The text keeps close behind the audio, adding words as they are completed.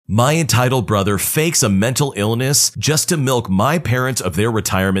My entitled brother fakes a mental illness just to milk my parents of their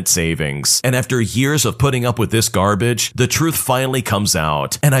retirement savings. And after years of putting up with this garbage, the truth finally comes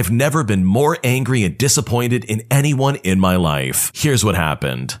out, and I've never been more angry and disappointed in anyone in my life. Here's what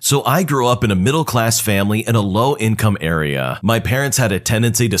happened. So I grew up in a middle-class family in a low-income area. My parents had a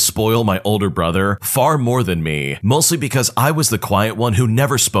tendency to spoil my older brother far more than me, mostly because I was the quiet one who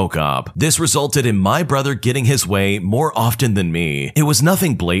never spoke up. This resulted in my brother getting his way more often than me. It was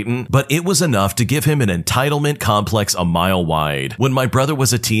nothing blatant, but it was enough to give him an entitlement complex a mile wide. When my brother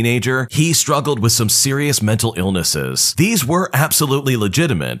was a teenager, he struggled with some serious mental illnesses. These were absolutely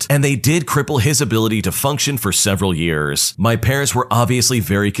legitimate, and they did cripple his ability to function for several years. My parents were obviously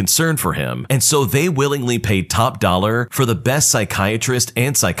very concerned for him, and so they willingly paid top dollar for the best psychiatrist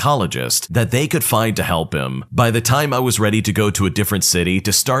and psychologist that they could find to help him. By the time I was ready to go to a different city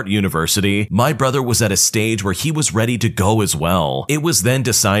to start university, my brother was at a stage where he was ready to go as well. It was then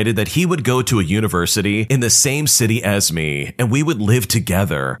decided that he would go to a university in the same city as me, and we would live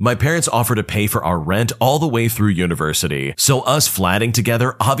together. My parents offered to pay for our rent all the way through university, so us flatting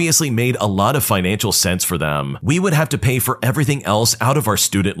together obviously made a lot of financial sense for them. We would have to pay for everything else out of our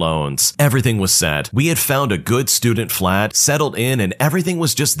student loans. Everything was set. We had found a good student flat, settled in, and everything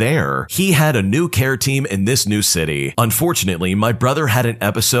was just there. He had a new care team in this new city. Unfortunately, my brother had an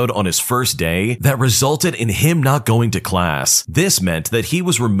episode on his first day that resulted in him not going to class. This meant that he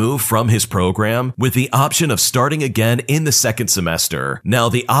was removed from his program with the option of starting again in the second semester. Now,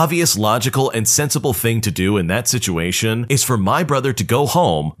 the obvious, logical, and sensible thing to do in that situation is for my brother to go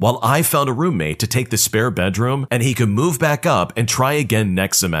home while I found a roommate to take the spare bedroom, and he could move back up and try again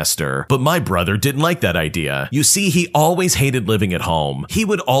next semester. But my brother didn't like that idea. You see, he always hated living at home. He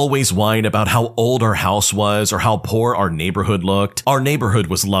would always whine about how old our house was or how poor our neighborhood looked. Our neighborhood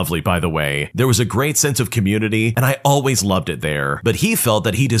was lovely, by the way. There was a great sense of community, and I always loved it there. But he felt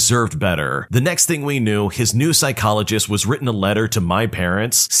that he deserved better. The next thing we knew, his new psychologist was written a letter to my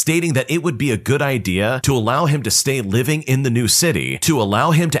parents stating that it would be a good idea to allow him to stay living in the new city, to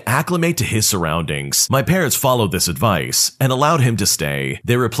allow him to acclimate to his surroundings. My parents followed this advice and allowed him to stay.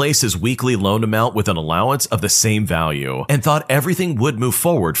 They replaced his weekly loan amount with an allowance of the same value and thought everything would move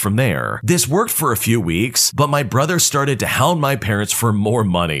forward from there. This worked for a few weeks, but my brother started to hound my parents for more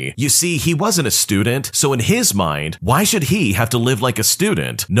money. You see, he wasn't a student, so in his mind, why should he have to live like a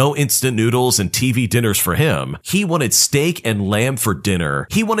student? No instant noodles and TV dinners for him. He wanted steak and lamb for dinner.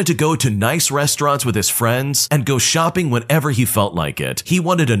 He wanted to go to nice restaurants with his friends and go shopping whenever he felt like it. He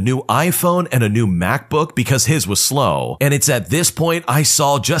wanted a new iPhone and a new MacBook because his was slow. And it's at this point I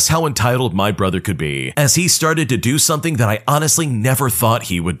saw just how entitled my brother could be, as he started to do something that I honestly never thought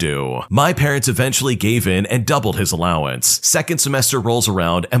he would do. My parents eventually gave in and doubled his allowance. Second semester rolls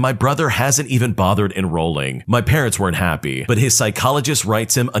around and my brother hasn't even bothered enrolling. My parents weren't happy, but his psychologist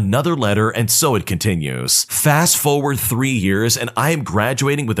writes him another letter, and so it continues. Fast forward 3 years and I am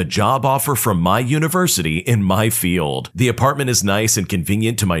graduating with a job offer from my university in my field. The apartment is nice and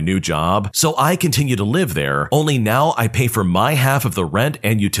convenient to my new job, so I continue to live there, only now I pay for my half of the rent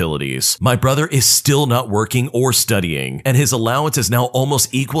and utilities. My brother is still not working or studying, and his allowance is now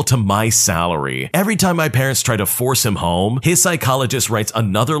almost equal to my salary. Every time my parents try to force him home, his psychologist writes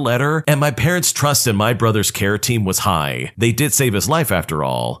another letter, and my parents' trust in my brother's care team was high. They did save his life after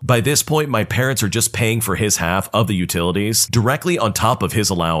all. By this point, my parents are just paying for his half of the utilities directly on top of his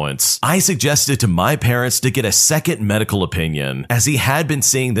allowance. I suggested to my parents to get a second medical opinion, as he had been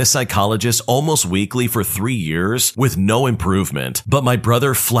seeing this psychologist almost weekly for 3 years with no improvement, but my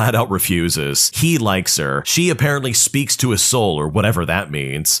brother flat out refuses. He likes her. She apparently speaks to his soul, or whatever that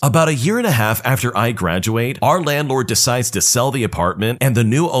means. About a year and a half after I graduate, our landlord decides to sell the apartment and the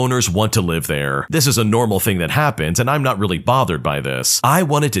new owners want to live there. This is a normal thing that happens, and I'm not really bothered by this. I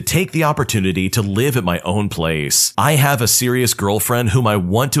wanted to take the opportunity to live at my own place. I have a serious girlfriend whom I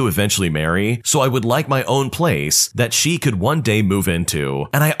want to eventually marry, so I would like my own place that she could one day move into.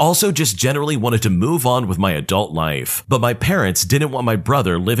 And I also just generally wanted to move on with my adult life. But my parents didn't want my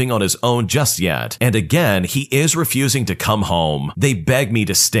brother living on his own just yet. And again, he is refusing to come home. They beg me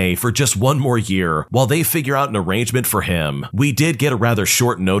to stay for just one more year while they figure out an arrangement for him. We did get a rather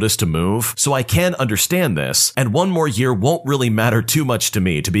short notice to move, so I can understand this, and one more year won't really matter too much to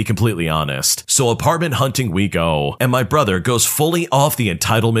me, to be completely honest. So apartment hunting we go, and my brother goes fully off the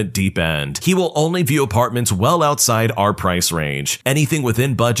entitlement deep end. He will only view apartments well outside our price range. Anything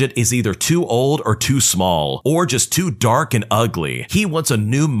within budget is either too old or too small, or just too dark and ugly. He wants a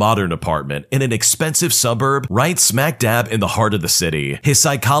new modern apartment in an expensive suburb right smack dab in the heart of the city. His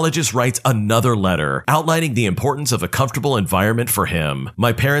psychologist writes another letter outlining the importance of a comfortable environment for him.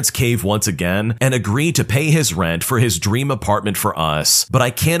 My parents cave once again and agree to pay his rent for his dream apartment for us, but I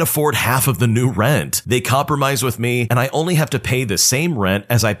can't afford half of the new rent. They compromise with me, and I only have to pay the same rent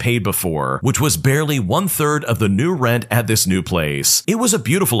as I paid before, which was barely 1/3 of the new rent at this new place. It was a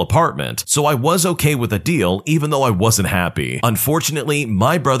beautiful apartment, so I was okay with the deal even though I wasn't happy. Unfortunately,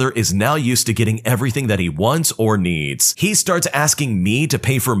 my brother is now used to getting everything that he wants or needs. He starts asking me to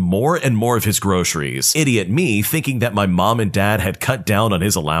pay for more and more of his groceries. Idiot me, thinking that my mom and dad had cut down on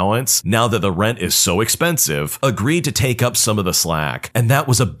his allowance now that the rent is so expensive, agreed to take up some of the slack, and that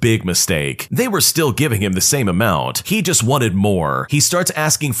was a big mistake. They were still giving him the same amount. He just wanted more. He starts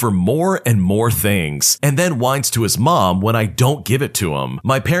asking for more and more things, and then whines to his mom when I don't give it to him.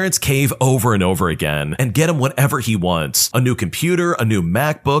 My parents cave over and over again and get him whatever he wants. A new computer, a new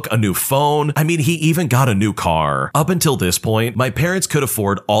MacBook, a new phone. I mean, he even got a new car. Up until this point, my parents could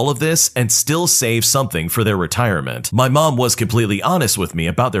afford all of this and still save something for their retirement. My mom was completely honest with me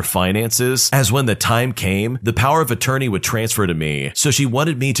about their finances, as when the time came, the power of attorney would transfer to me, so she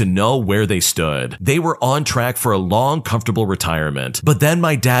wanted me to know where they stood. They were on track for a long, comfortable retirement, but then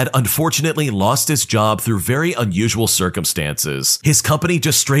my dad unfortunately lost his job through very unusual circumstances. His company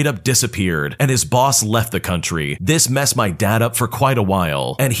just straight up disappeared, and his boss left the country. This messed my dad up for quite a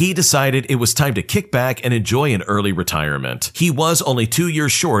while, and he decided it was time to kick back and enjoy an early retirement. He was only 2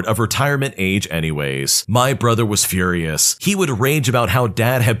 years short of retirement age anyways. My brother was furious. He would rage about how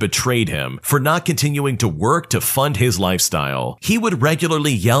dad had betrayed him for not continuing to work to fund his lifestyle. He would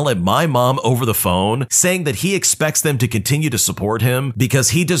regularly yell at my mom over the phone, saying that he expects them to continue to support him because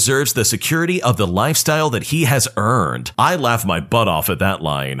he deserves the security of the lifestyle that he has earned. I laughed my butt off at that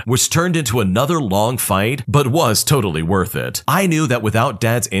line, which turned into another long fight, but was totally worth it. I knew that without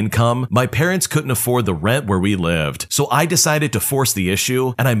dad's income, my parents couldn't afford the rent where we lived, so I decided to force the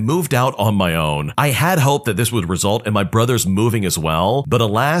issue and I moved out on my own. I had hoped that this would result in my brother's moving as well, but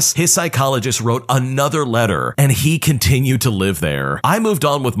alas, his psychologist wrote another letter and he continued to live there. I moved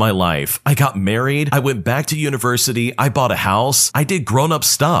on with my life. I got married, I went back to university, I bought a house, I did grown-up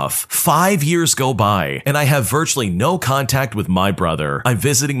stuff. 5 years go by and I have virtually no contact with my brother. I'm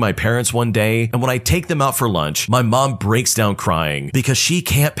visiting my parents one day, and when I take them out for lunch, my mom breaks down crying because she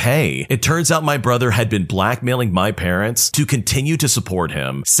can't pay. It turns out my brother had been blackmailing my parents to continue to support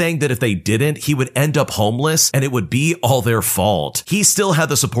him, saying that if they didn't, he would end up homeless and it would be all their fault. He still had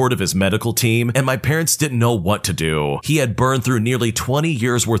the support of his medical team, and my parents didn't know what to do. He had burned through nearly 20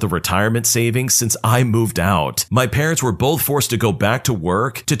 years worth of retirement savings since I moved out. My parents were both forced to go back to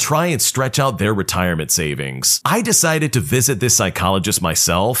work to try and stretch out their retirement savings. I decided to visit this psychologist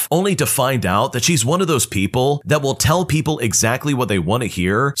myself, only to find out that she's one of those people that will tell people exactly what they want to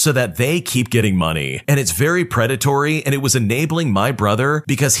hear so that they keep getting money. And it's very predatory, and it was enabling my brother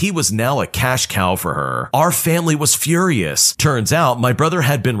because he was now a cash cow for her. Our family was furious. Turns out my brother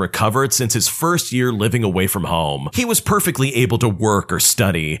had been recovered since his first year living away from home. He was perfectly able to work or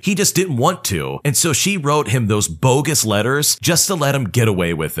study. He just didn't want to. And so she wrote him those bogus letters just to let him get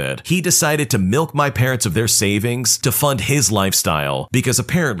away with it. He decided to milk my parents of their savings to fund his lifestyle because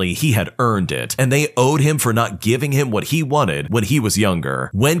apparently he had earned it, and they owed him for not giving him what he wanted when he was younger.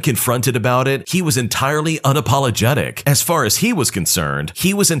 When confronted about it, he was entirely unapologetic. As far as he was concerned,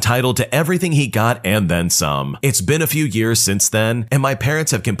 he was entitled to everything he got and then some. It's been a few years since then, and my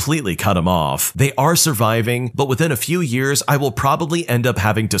parents have completely cut him off. They are surviving, but within a few years, I will probably end up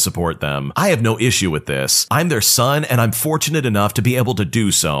having to support them. I have no issue with this. I'm their son, and I'm fortunate enough to be able to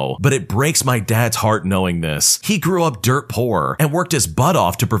do so, but it breaks my dad's heart knowing this. He grew up dirt poor and worked his butt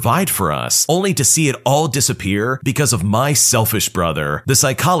off to provide for us, only to see it all disappear because of my selfish brother. The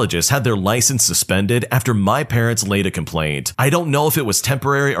psychologist had their license suspended after my parents laid a complaint. I don't know if it was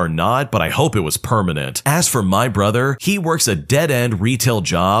temporary or not, but I hope it was permanent. As for my brother, he works a dead-end retail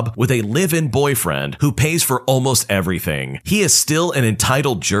job with a live-in boyfriend who pays for almost everything. He is still an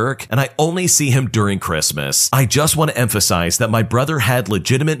entitled jerk, and I only see him during Christmas. I just want to emphasize that my brother had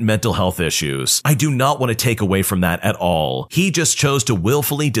legitimate mental health issues. I do not want to take away from that at all. He just chose to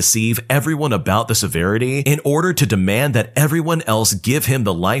willfully deceive everyone about the severity in order to demand that everyone else give him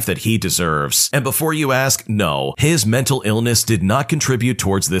the life that he deserves. And before you ask, no, his mental illness did not contribute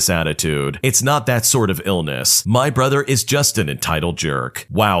towards this attitude. It's not that sort of illness. My brother is just an entitled jerk.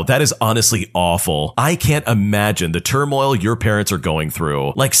 Wow, that is honestly awful. I can't imagine the turmoil your parents are going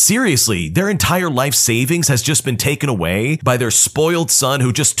through. Like seriously, their entire life savings has just been taken away by their spoiled son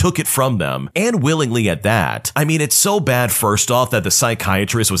who just took it from them, and willingly at that. I mean, it's so bad first off that the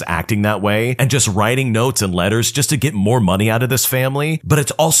psychiatrist was acting that way and just writing notes and letters just to get more money out of this family, but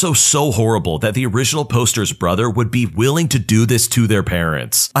it's also so horrible that the original poster's brother would be willing to do this to their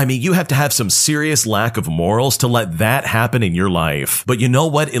parents. I mean, you have to have some serious lack of morals to let that happen in your life. But you know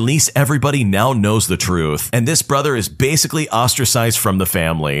what? At least everybody now knows the truth, and this brother is is basically ostracized from the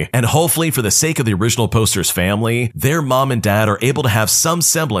family, and hopefully for the sake of the original poster's family, their mom and dad are able to have some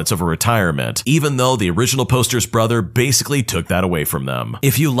semblance of a retirement, even though the original poster's brother basically took that away from them.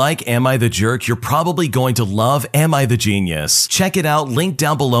 If you like Am I the Jerk, you're probably going to love Am I the Genius. Check it out, link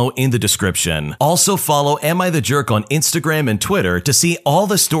down below in the description. Also follow Am I the Jerk on Instagram and Twitter to see all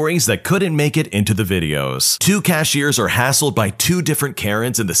the stories that couldn't make it into the videos. 2 cashiers are hassled by 2 different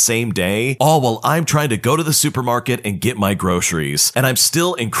Karens in the same day, all while I'm trying to go to the supermarket and get my groceries, and I'm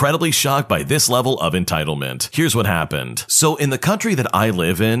still incredibly shocked by this level of entitlement. Here's what happened. So in the country that I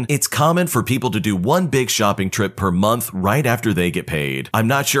live in, it's common for people to do one big shopping trip per month right after they get paid. I'm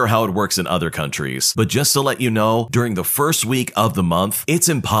not sure how it works in other countries, but just to let you know, during the first week of the month, it's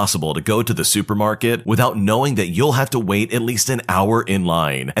impossible to go to the supermarket without knowing that you'll have to wait at least an hour in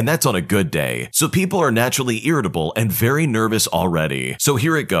line, and that's on a good day. So people are naturally irritable and very nervous already. So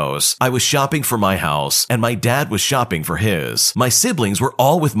here it goes. I was shopping for my house, and my dad was shopping for his. My siblings were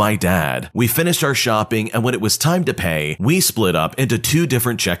all with my dad. We finished our shopping, and when it was time to pay, we split up into 2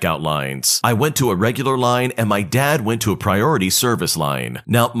 different checkout lines. I went to a regular line, and my dad went to a priority service line.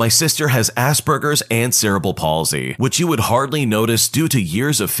 Now, my sister has Asperger's and cerebral palsy, which you would hardly notice due to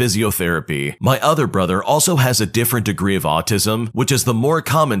years of physiotherapy. My other brother also has a different degree of autism, which is the more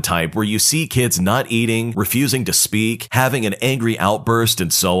common type where you see kids not eating, refusing to speak, having an angry outburst,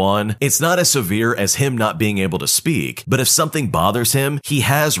 and so on. It's not as severe as him not being able to speak, but if something bothers him, he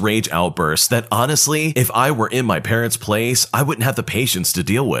has rage outbursts that honestly, if I were in my parents' place, I wouldn't have the patience to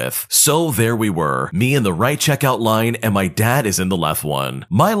deal with. So there we were, me in the right checkout line and my dad is in the left one.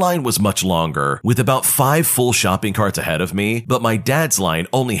 My line was much longer, with about 5 full shopping carts ahead of me, but my dad's line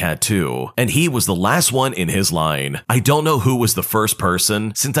only had 2, and he was the last one in his line. I don't know who was the first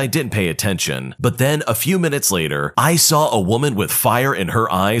person since I didn't pay attention, but then a few minutes later, I saw a woman with fire in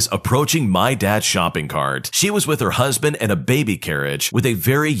her eyes approaching my dad's shopping cart. She was with her husband and a baby carriage with a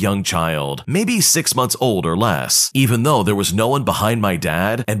very young child, maybe 6 months old or less. Even though there was no one behind my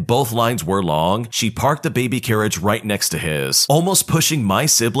dad and both lines were long, she parked the baby carriage right next to his, almost pushing my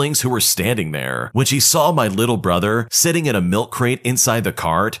siblings who were standing there. When she saw my little brother sitting in a milk crate inside the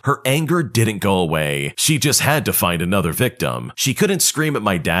cart, her anger didn't go away. She just had to find another victim. She couldn't scream at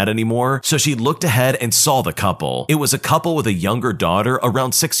my dad anymore, so she looked ahead and saw the couple. It was a couple with a younger daughter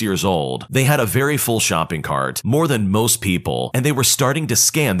around 6 years old. They had a very full shopping cart, more than most people, and they were starting to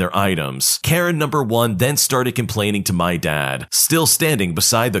scan their items. Karen number 1 then started complaining to my dad, still standing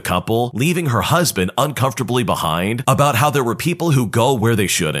beside the couple, leaving her husband uncomfortably behind, about how there were people who go where they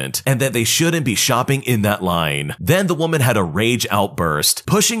shouldn't, and that they shouldn't be shopping in that line. Then the woman had a rage outburst,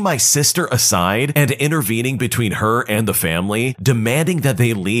 pushing my sister aside and intervening between her and the family, demanding that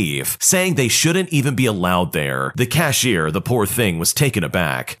they leave, saying they shouldn't even be allowed there. The cashier, the poor thing, was taken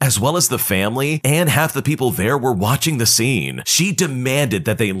aback, as well as the family, and half the people there were watching the scene. She demanded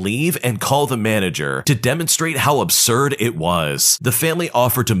that they leave and call the manager to demonstrate how absurd it was. The family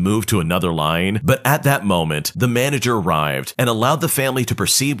offered to move to another line, but at that moment, the manager arrived and allowed the family to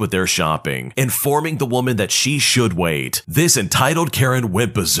proceed with their shopping, informing the woman that she should wait. This entitled Karen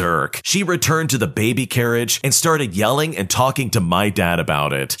went berserk. She returned to the baby carriage and started yelling and talking to my dad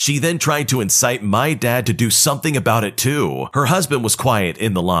about it. She then tried to incite my dad to do something about it too. Her husband was quiet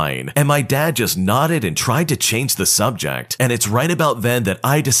in the line, and my dad just nodded and tried to change the subject. And it's right about then that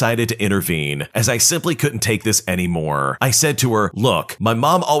I decided to intervene, as I simply couldn't take this anymore. I said to her, "Look, my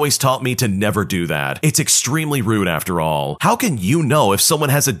mom always taught me to never do that. It's extremely rude after all. How can you know if someone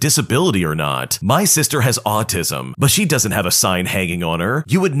has a disability or not? My sister has autism, but she doesn't have a sign hanging on her.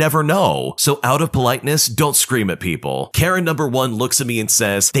 You would never know. So out of politeness, don't scream at people." Karen number 1 looks at me and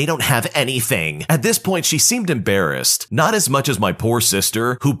says, "They don't have anything." At this point, she seemed embarrassed. Not as much as my poor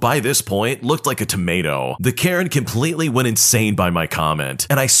sister, who by this point looked like a tomato. The Karen completely went insane by my comment,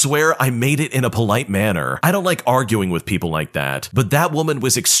 and I swear I made it in a polite manner. I don't like arguing with people like that, but that woman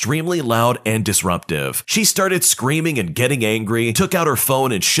was extremely loud and disruptive. She started screaming and getting angry, took out her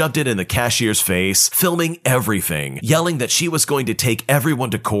phone and shoved it in the cashier's face, filming everything, yelling that she was going to take everyone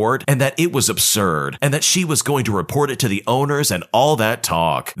to court and that it was absurd, and that she was going to report it to the owners and all that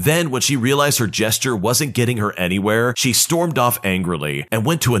talk. Then, when she realized her gesture wasn't getting her anywhere, she stormed off angrily and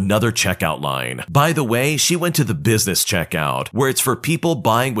went to another checkout line. By the way, she went to the business checkout, where it's for people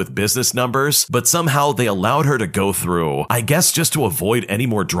buying with business numbers, but somehow they allowed her to go through, I guess just to avoid any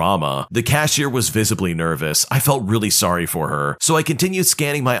more drama. The cashier was visibly nervous. I felt really sorry for her, so I continued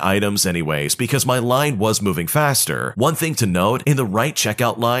scanning my items anyways because my line was moving faster. One thing to note, in the right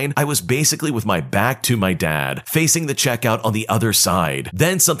checkout line, I was basically with my back to my dad, facing the checkout on the other side.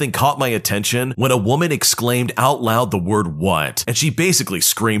 Then something caught my attention when a woman exclaimed out loud the word "what?" and she basically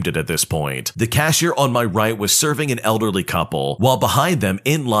screamed it at this point. The cashier on on my right was serving an elderly couple, while behind them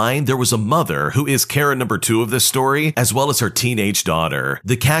in line there was a mother who is Karen number 2 of this story, as well as her teenage daughter.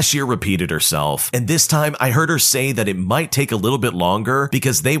 The cashier repeated herself, and this time I heard her say that it might take a little bit longer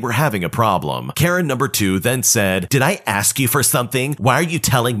because they were having a problem. Karen number 2 then said, "Did I ask you for something? Why are you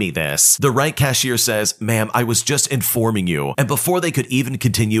telling me this?" The right cashier says, "Ma'am, I was just informing you." And before they could even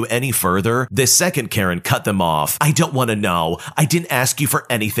continue any further, this second Karen cut them off. "I don't want to know. I didn't ask you for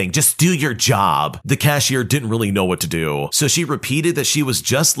anything. Just do your job." The cashier didn't really know what to do, so she repeated that she was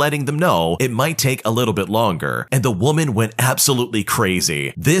just letting them know it might take a little bit longer, and the woman went absolutely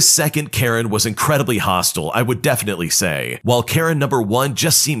crazy. This second Karen was incredibly hostile, I would definitely say, while Karen number 1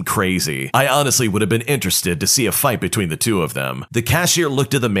 just seemed crazy. I honestly would have been interested to see a fight between the two of them. The cashier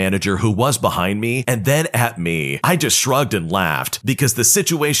looked at the manager who was behind me and then at me. I just shrugged and laughed because the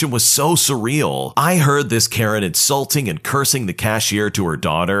situation was so surreal. I heard this Karen insulting and cursing the cashier to her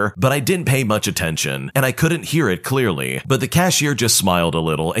daughter, but I didn't pay much attention and I couldn't hear it clearly. But the cashier just smiled a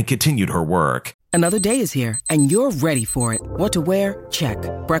little and continued her work. Another day is here, and you're ready for it. What to wear? Check.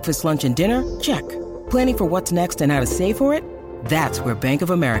 Breakfast, lunch, and dinner? Check. Planning for what's next and how to save for it? That's where Bank of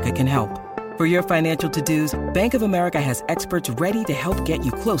America can help. For your financial to-dos, Bank of America has experts ready to help get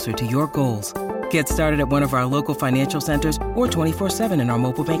you closer to your goals. Get started at one of our local financial centers or 24/7 in our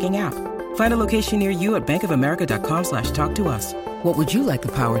mobile banking app. Find a location near you at bankofamerica.com/talktous. What would you like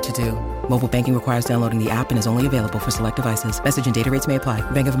the power to do? Mobile banking requires downloading the app and is only available for select devices. Message and data rates may apply.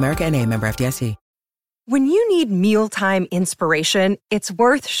 Bank of America NA, member FDIC. When you need mealtime inspiration, it's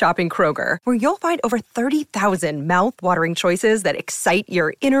worth shopping Kroger, where you'll find over 30,000 mouth-watering choices that excite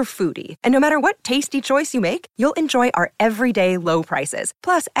your inner foodie. And no matter what tasty choice you make, you'll enjoy our everyday low prices,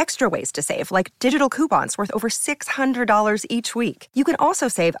 plus extra ways to save, like digital coupons worth over $600 each week. You can also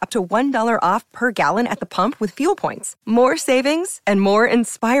save up to $1 off per gallon at the pump with fuel points. More savings and more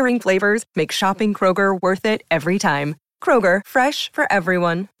inspiring flavors make shopping Kroger worth it every time. Kroger, fresh for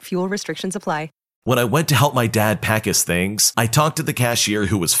everyone. Fuel restrictions apply. When I went to help my dad pack his things, I talked to the cashier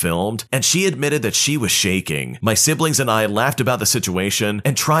who was filmed, and she admitted that she was shaking. My siblings and I laughed about the situation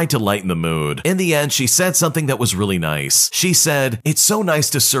and tried to lighten the mood. In the end, she said something that was really nice. She said, "It's so nice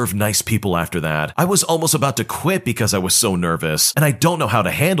to serve nice people after that. I was almost about to quit because I was so nervous, and I don't know how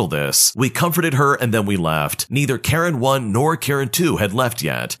to handle this." We comforted her and then we left. Neither Karen 1 nor Karen 2 had left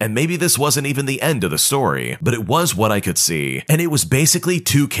yet, and maybe this wasn't even the end of the story, but it was what I could see. And it was basically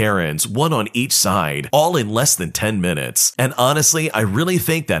 2 Karens, one on each side, all in less than 10 minutes. And honestly, I really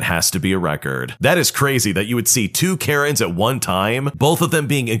think that has to be a record. That is crazy that you would see 2 Karens at one time, both of them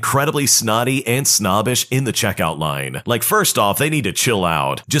being incredibly snotty and snobbish in the checkout line. Like, first off, they need to chill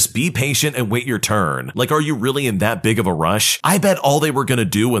out. Just be patient and wait your turn. Like, are you really in that big of a rush? I bet all they were gonna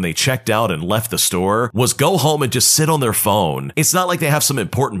do when they checked out and left the store was go home and just sit on their phone. It's not like they have some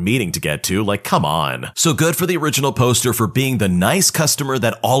important meeting to get to. Like, come on. So good for the original poster for being the nice customer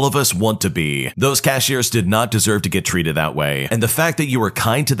that all of us want to be. Those cashiers did not deserve to get treated that way, and the fact that you were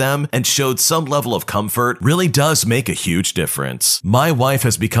kind to them and showed some level of comfort really does make a huge difference. My wife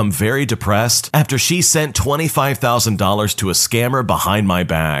has become very depressed after she sent $25,000 to a scammer behind my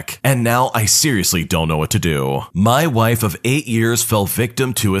back, and now I seriously don't know what to do. My wife of 8 years fell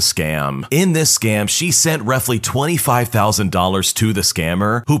victim to a scam. In this scam, she sent roughly $25,000 to the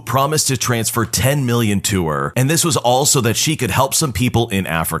scammer, who promised to transfer $10 million to her, and this was also that she could help some people in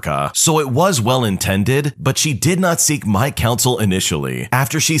Africa. So it was well intended, but she did not seek my counsel initially.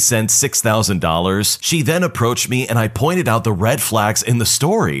 After she sent $6,000, she then approached me and I pointed out the red flags in the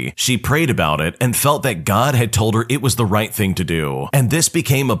story. She prayed about it and felt that God had told her it was the right thing to do. And this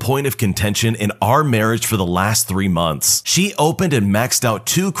became a point of contention in our marriage for the last 3 months. She opened and maxed out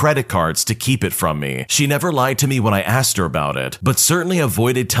 2 credit cards to keep it from me. She never lied to me when I asked her about it, but certainly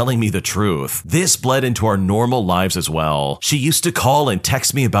avoided telling me the truth. This bled into our normal lives as well. She used to call and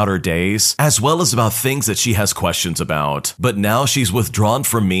text me about her days, as well as about things that she has questions about. But now she's withdrawn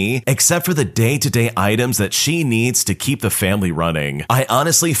from me, except for the day-to-day items that she needs to keep the family running. I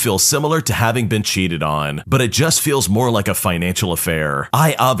honestly feel similar to having been cheated on, but it just feels more like a financial affair.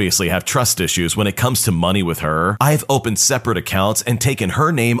 I obviously have trust issues when it comes to money with her. I've opened separate accounts and taken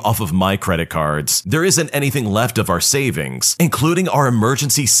her name off of my credit cards. There isn't anything left of our savings, including our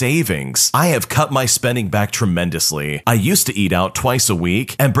emergency savings. I have cut my spending back tremendously. I used to eat out twice a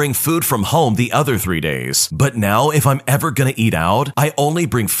week and bring food from home home the other 3 days. But now, if I'm ever gonna eat out, I only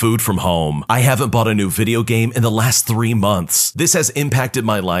bring food from home. I haven't bought a new video game in the last 3 months. This has impacted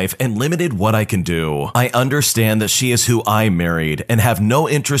my life and limited what I can do. I understand that she is who I married and have no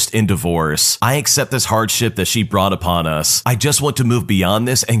interest in divorce. I accept this hardship that she brought upon us. I just want to move beyond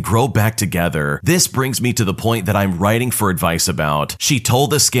this and grow back together. This brings me to the point that I'm writing for advice about. She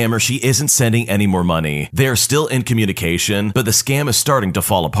told the scammer she isn't sending any more money. They are still in communication, but the scam is starting to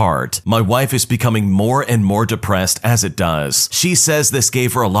fall apart. My wife is becoming more and more depressed as it does. She says this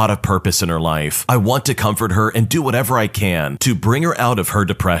gave her a lot of purpose in her life. I want to comfort her and do whatever I can to bring her out of her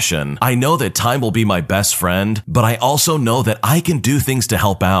depression. I know that time will be my best friend, but I also know that I can do things to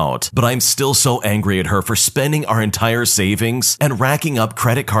help out. But I'm still so angry at her for spending our entire savings and racking up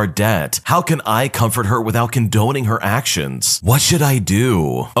credit card debt. How can I comfort her without condoning her actions? What should I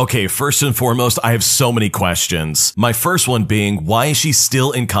do? Okay, first and foremost, I have so many questions. My first one being, why is she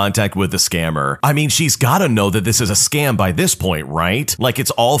still in contact with the scammer? I mean, she's gotta know that this is a scam by this point, right? Like,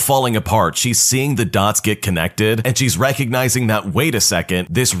 it's all falling apart. She's seeing the dots get connected, and she's recognizing that, wait a second,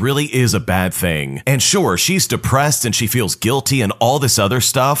 this really is a bad thing. And sure, she's depressed and she feels guilty and all this other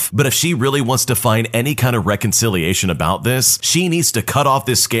stuff, but if she really wants to find any kind of reconciliation about this, she needs to cut off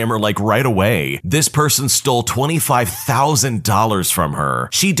this scammer like right away. This person stole $25,000 from her.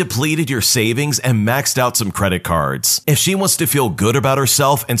 She depleted your savings and maxed out some credit cards. If she wants to feel good about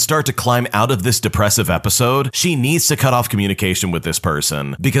herself and start to climb out of this depressive episode, she needs to cut off communication with this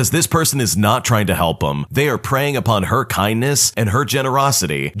person, because this person is not trying to help them. They are preying upon her kindness and her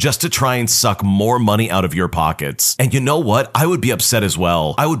generosity just to try and suck more money out of your pockets. And you know what? I would be upset as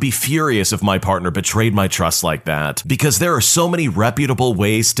well. I would be furious if my partner betrayed my trust like that, because there are so many reputable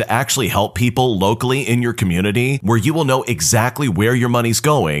ways to actually help people locally in your community where you will know exactly where your money's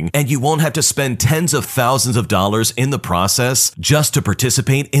going and you won't have to spend tens of thousands of dollars in the process just to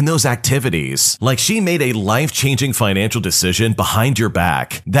participate in those activities. Like, she made a life-changing financial decision behind your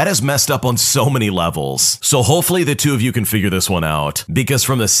back. That is messed up on so many levels. So hopefully the two of you can figure this one out, because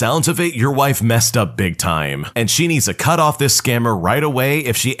from the sounds of it, your wife messed up big time, and she needs to cut off this scammer right away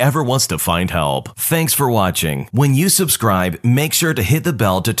if she ever wants to find help. Thanks for watching. When you subscribe, make sure to hit the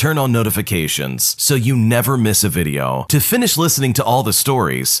bell to turn on notifications so you never miss a video. To finish listening to all the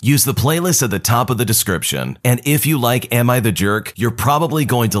stories, use the playlist at the top of the description. And if you like Am I the Jerk, you're probably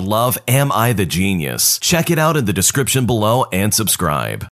going to love Am I the Genius. Check it out in the description below and subscribe.